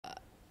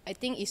I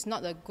think it's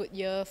not a good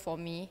year for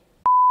me.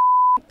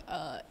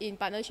 In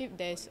partnership,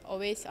 there's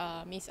always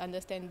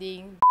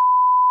misunderstanding.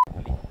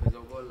 First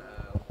of all,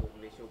 untuk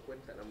Malaysia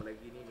Open tak lama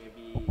lagi ni,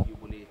 maybe you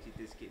boleh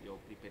cerita sikit your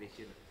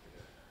preparation.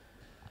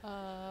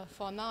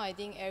 For now, I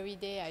think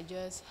every day I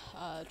just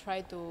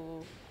try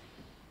to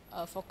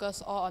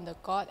focus all on the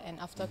court, and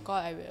after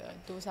court I will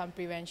do some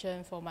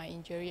prevention for my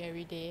injury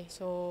every day.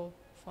 So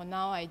for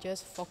now, I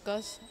just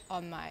focus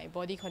on my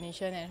body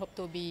condition and hope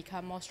to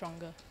become more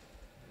stronger.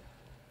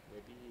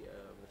 Maybe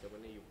macam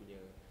mana you punya,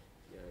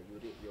 you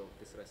rate your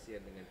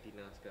keserasian dengan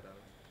Thinaah sekarang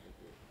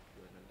untuk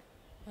gimana?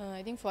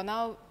 I think for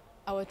now,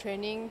 our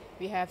training,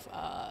 we have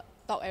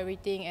talk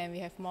everything and we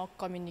have more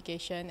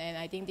communication, and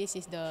I think this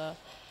is the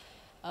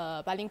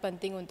paling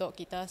penting untuk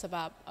kita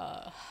sebab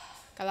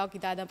kalau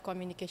kita ada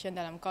communication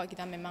dalam court,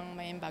 kita memang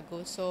main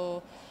bagus.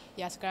 So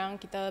ya,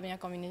 sekarang kita punya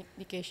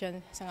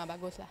communication sangat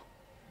bagus lah.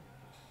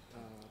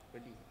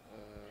 Pearly,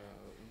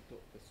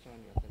 untuk pesan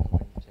yang akan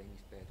lawan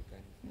Chinese pair tu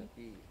kan,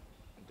 tapi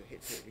untuk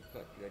head-to-head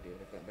record dia ada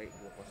record baik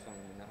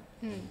 2-0 menang.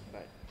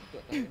 But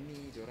untuk tahun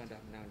ni diorang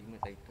dah menang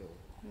 5 title.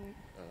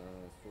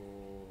 So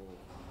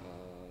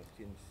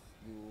since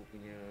you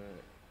punya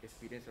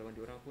experience lawan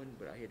diorang pun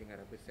berakhir dengan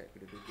rubber set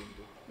kedua-dua game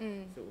tu.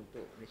 So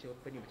untuk Malaysia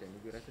Open ni macam ni,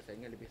 you rasa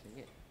saingan lebih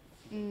sengit?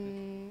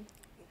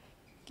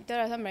 Kita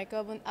rasa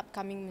mereka pun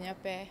upcoming punya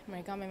pair.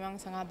 Mereka memang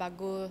sangat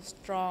bagus,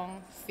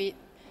 strong, fit.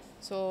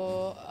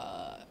 So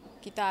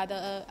kita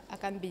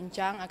akan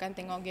bincang, akan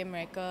tengok game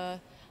mereka,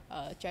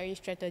 cari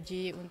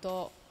strategi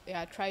untuk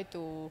try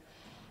to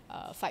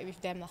fight with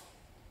them lah.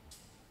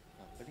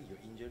 Pearly,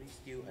 your injury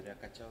still ada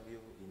kacau you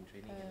in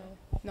training?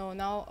 No,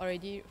 now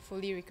already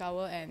fully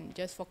recover and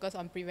just focus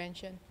on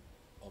prevention.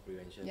 Or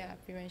prevention? Yeah,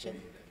 prevention.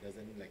 So it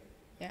doesn't like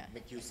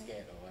make you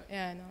scared or what?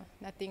 Yeah, no,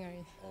 nothing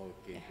already. Oh,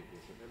 okay.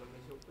 So dalam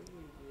Malaysia Open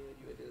ni,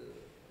 you ada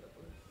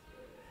apa,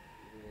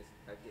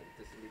 target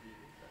tersendiri?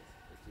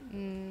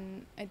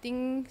 I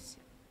think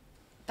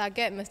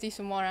target mesti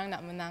semua orang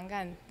nak menang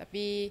kan.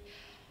 Tapi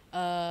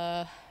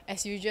as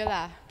usual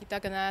lah,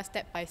 kita kena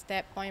step by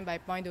step, point by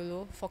point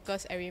dulu,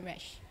 focus every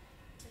match.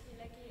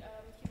 Lagi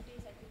few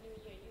days after New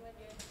Year, you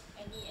ada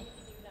anything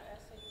you nak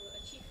rasa you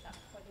achieve tak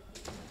for the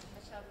team?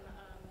 Macam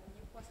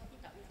you puas hati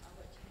tak with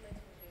our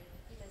achievements for the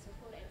team as a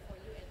whole and for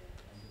you and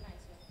Thinaah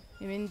as well?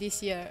 You mean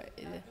this year?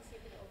 This year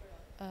punya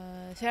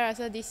overall. Saya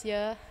rasa this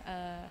year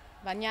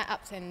banyak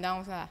ups and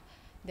downs lah.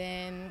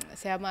 Then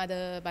saya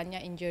ada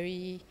banyak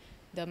injury,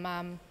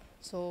 demam.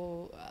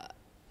 So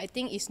I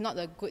think it's not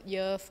a good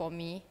year for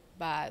me,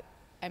 but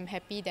I'm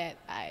happy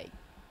that I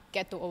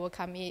get to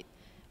overcome it.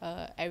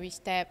 Every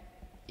step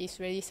is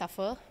really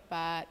suffer,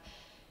 but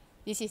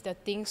this is the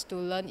things to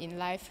learn in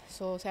life.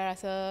 So saya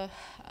rasa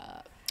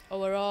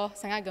overall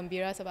sangat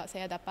gembira sebab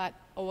saya dapat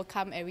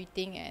overcome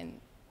everything and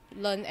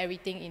learn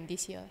everything in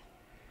this year.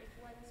 If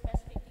one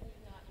specific thing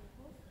you nak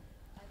improve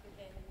other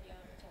than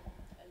your macam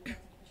lost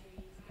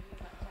injuries, you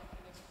nak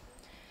punya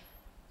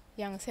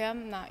Yang saya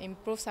nak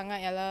improve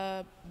sangat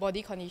ialah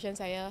body condition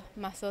saya,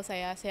 muscle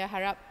saya. Saya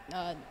harap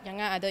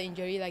jangan ada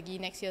injury lagi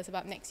next year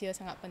sebab next year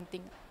sangat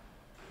penting.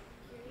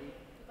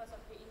 because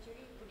of the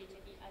injury boleh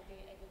jadi ada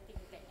anything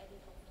like ada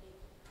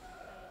conflict.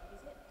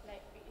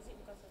 Is it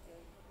because of the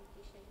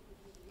communication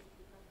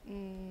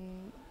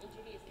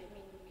injury is the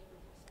main source?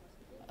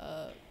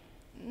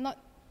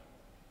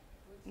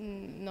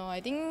 No, I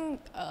think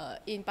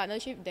in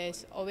partnership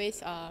there's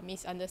always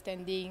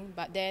misunderstanding,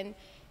 but then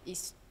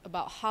it's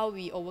about how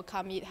we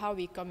overcome it, how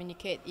we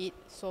communicate it.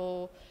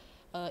 So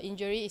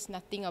injury is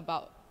nothing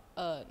about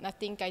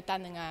nothing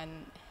kaitan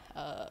dengan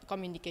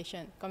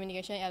communication.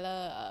 Communication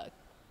ialah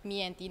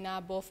me and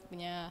Thinaah both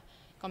punya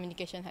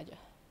communication saja.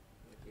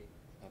 Okay.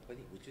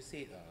 Pearly, would you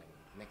say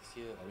next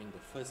year, I mean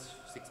the first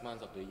 6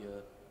 months of the year,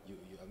 you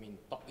I mean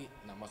top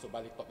 8, nak masuk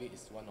balik top 8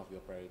 is one of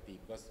your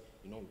priority because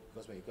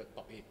because when you got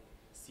top 8,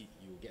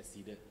 you get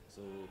seeded,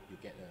 so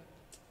you get a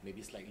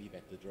maybe slightly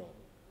better draw.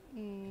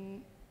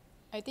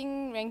 I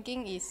think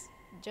ranking is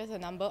just a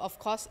number.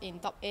 Of course, in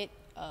top 8,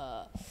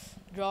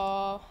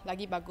 draw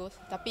lagi bagus.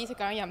 Tapi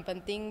sekarang yang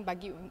penting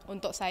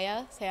untuk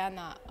saya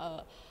nak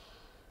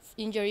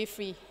injury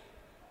free.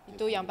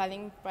 Itu yang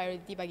paling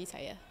priority bagi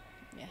saya.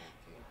 Yeah.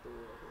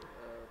 Untuk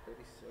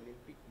Paris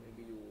Olympic,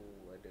 maybe you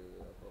ada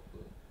apa-apa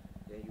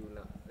yang you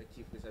nak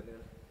achieve ke sana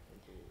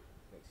untuk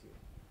next year?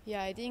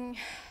 Yeah, I think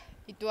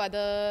itu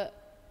ada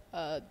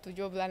 7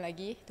 bulan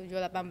lagi,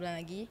 7-8 bulan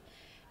lagi.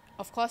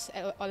 Of course,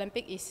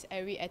 Olympic is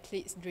every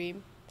athlete's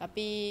dream.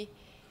 Tapi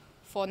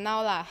for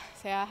now lah,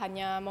 saya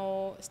hanya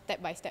mau step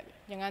by step.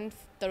 Jangan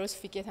terus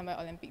fikir sampai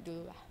Olympic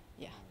dulu lah.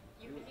 Yeah.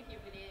 You believe you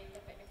boleh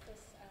dapat the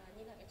first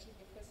achieve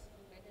the first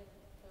medal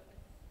for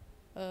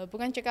us?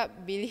 Bukan cakap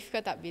believe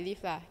ke tak believe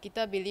lah.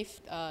 Kita believe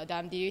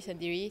dalam diri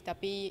sendiri,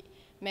 tapi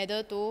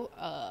medal tu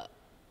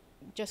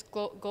just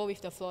go with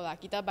the flow lah.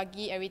 Kita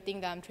bagi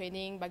everything dalam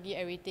training, bagi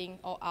everything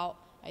all out.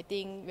 I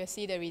think we'll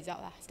see the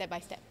result lah, step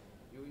by step.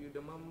 You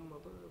demam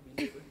apa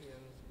bila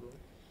yang sebelum?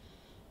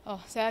 Oh,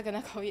 saya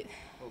kena COVID.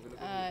 Oh, kena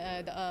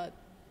COVID.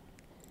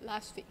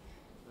 Last week.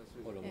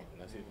 Oh, lama.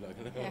 Last week pula.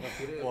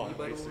 Kira Wah, you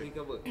baru very soon.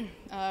 recover.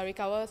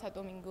 Recover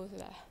 1 minggu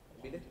sudah.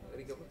 Bila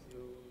recover?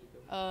 You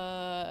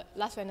recover?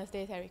 Last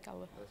Wednesday saya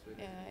recover. Last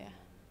Wednesday. Ya.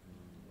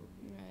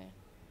 Ya,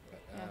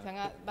 Uh,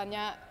 sangat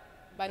banyak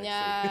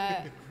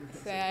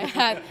saya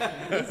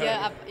this year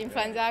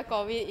influenza,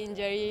 COVID,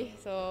 injury.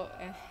 So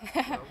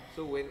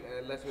So when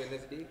last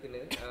Wednesday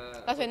kena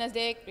last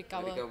Wednesday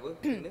recover.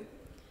 kena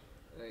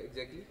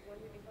exactly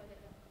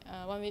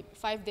 1 week,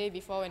 5 days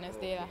before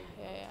Wednesday lah.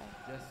 Ya.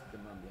 Just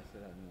demam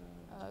biasa lah.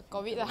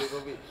 COVID lah.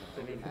 COVID.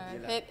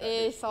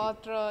 Headache, sore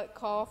throat,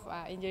 cough,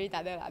 injury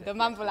tak ada lah.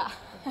 Demam pula.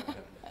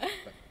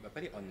 But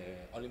Pearly, on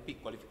the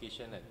Olympic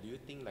qualification, do you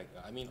think like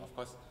I mean of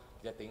course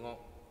kita tengok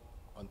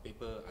on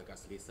paper agak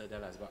selesa dah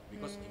lah sebab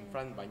because in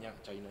front banyak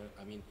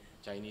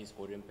Chinese,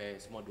 Korean pair,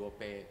 semua 2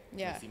 pair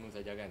Yeah. maksimum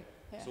saja kan.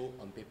 Yeah. So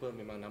on paper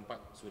memang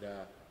nampak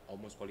sudah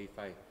almost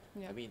qualify.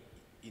 Yeah. I mean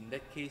in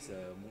that case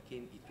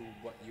mungkin itu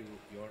buat you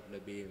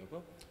lebih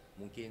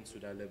mungkin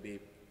sudah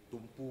lebih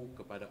tumpu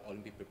kepada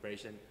Olympic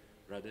preparation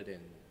rather than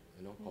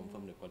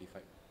confirm the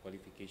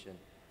qualification.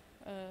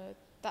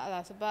 Tak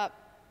lah sebab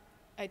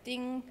I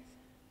think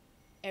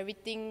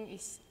everything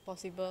is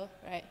possible,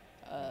 right?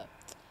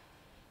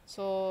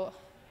 So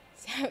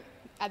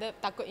ada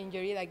takut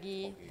injury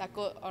lagi,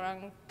 takut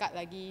orang cut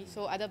lagi.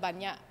 So ada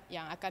banyak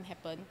yang akan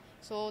happen.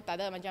 So tak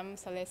ada macam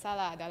selesa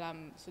lah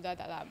sudah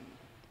dalam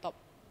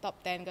top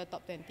 10 ke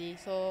top 20.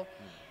 So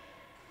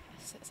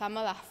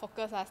sama lah,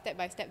 fokus lah step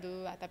by step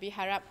dulu lah. Tapi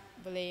harap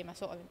boleh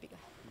masuk Olympic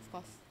lah, of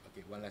course.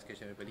 Okay, one last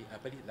question, Pearly.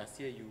 Pearly, last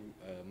year you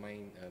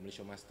main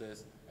Malaysia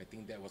Masters. I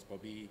think that was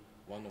probably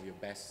one of your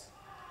best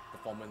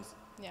performance.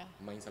 Yeah.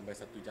 Main sampai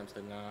 1 jam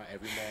setengah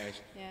every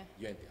match.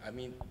 Yeah. I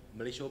mean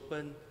Malaysia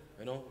Open,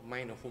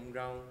 main a home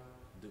ground.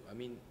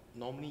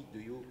 Normally do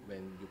you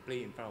when you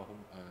play in front of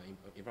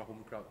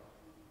home crowd,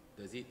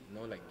 does it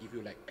like give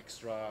you like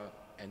extra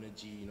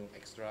energy,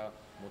 extra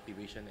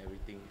motivation,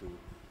 everything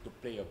to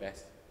play your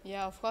best?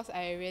 Yeah, of course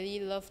I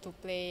really love to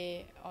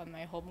play on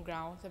my home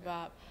ground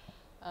sebab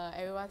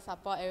everyone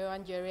support,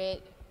 everyone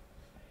jerit.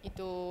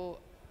 Itu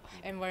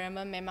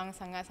environment memang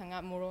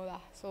sangat-sangat murah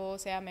lah. So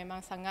saya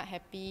memang sangat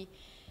happy,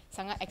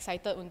 sangat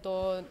excited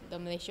untuk the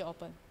Malaysia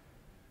Open.